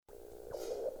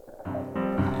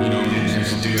who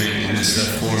can do any of this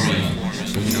stuff for me,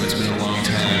 but you know it's been a long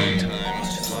time.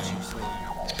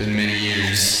 It's been many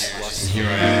years, and here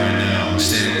I am right now,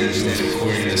 standing in this booth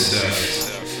recording this stuff.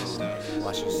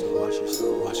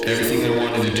 Everything I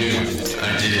wanted to do,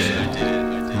 I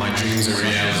did. My dreams are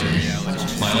reality.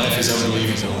 My life is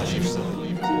unbelievable.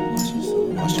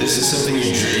 This is something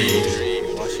you dreamed.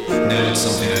 Now it's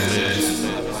something I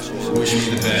live. Wish me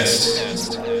the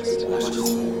best.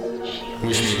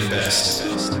 Wish me the best.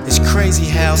 It's crazy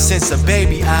how since a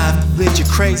baby I've lived your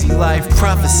crazy life.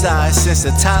 Prophesied since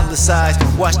a toddler size.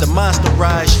 Watch the monster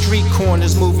rise. Street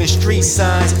corners moving street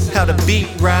signs. How the beat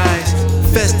rise.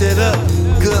 Fested up.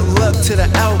 Good luck to the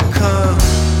outcome.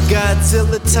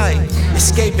 Godzilla type.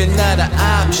 Escaping not an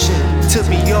option. To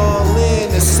be all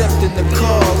in. Accepting the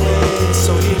calling.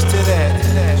 So here's to that.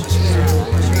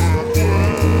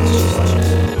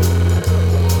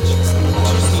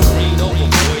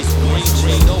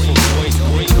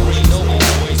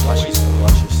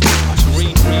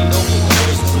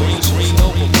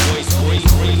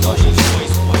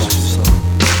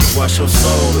 Wash your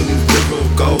soul in these river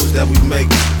goals that we make.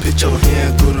 Put your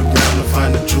hand through the ground to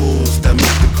find the jewels that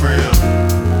make the crown.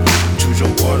 Choose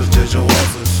your water, judge your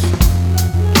offers.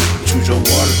 Choose your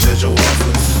water, judge your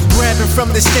offers. Grabbing from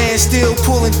the standstill,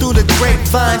 pulling through the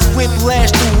grapevines.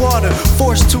 Whiplash through water,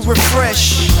 forced to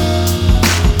refresh.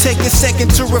 Take a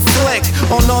second to reflect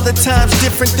on all the times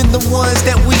different than the ones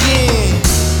that we in.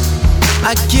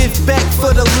 I give back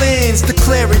for the lens, the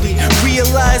clarity.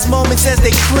 Realize moments as they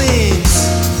cleanse.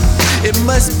 It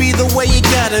must be the way it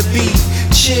gotta be.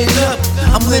 Chin up,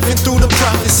 I'm living through the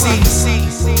prophecies.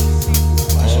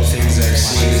 All the things I've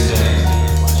seen and done,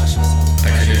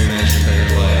 I could imagine a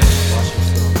better life.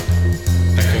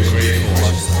 I feel grateful.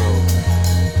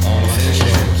 I want to finish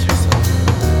it.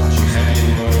 I'm happy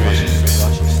and motivated.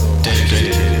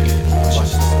 Dedicated.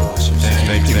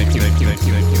 Thank you.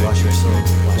 Watch your soul,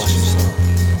 watch your soul,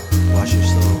 watch your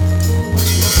soul, watch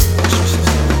your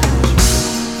soul.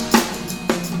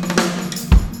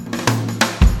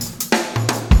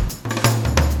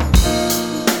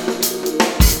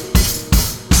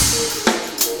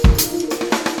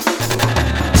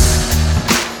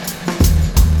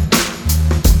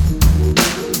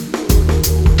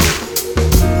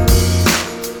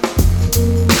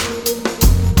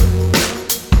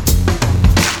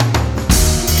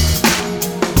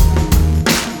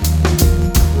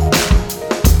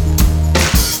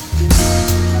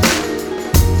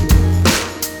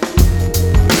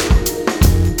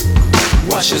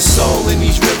 Wash your soul in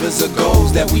these rivers of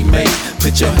goals that we make.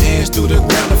 Put your hands through the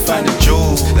ground to find the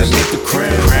jewels that make the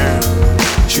crown.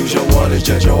 Choose your water,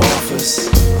 judge your offers.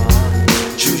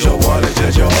 Choose your water,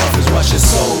 judge your offers. Wash your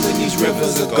soul in these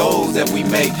rivers of gold that we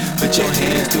make. Put your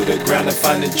hands through the ground to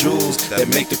find the jewels that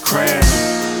make the crown.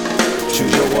 Choose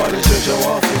your water, judge your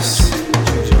offers.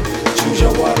 Choose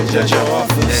your water, judge your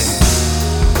offers.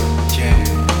 Yeah.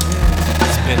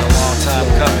 It's been a long time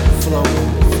coming.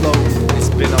 Flow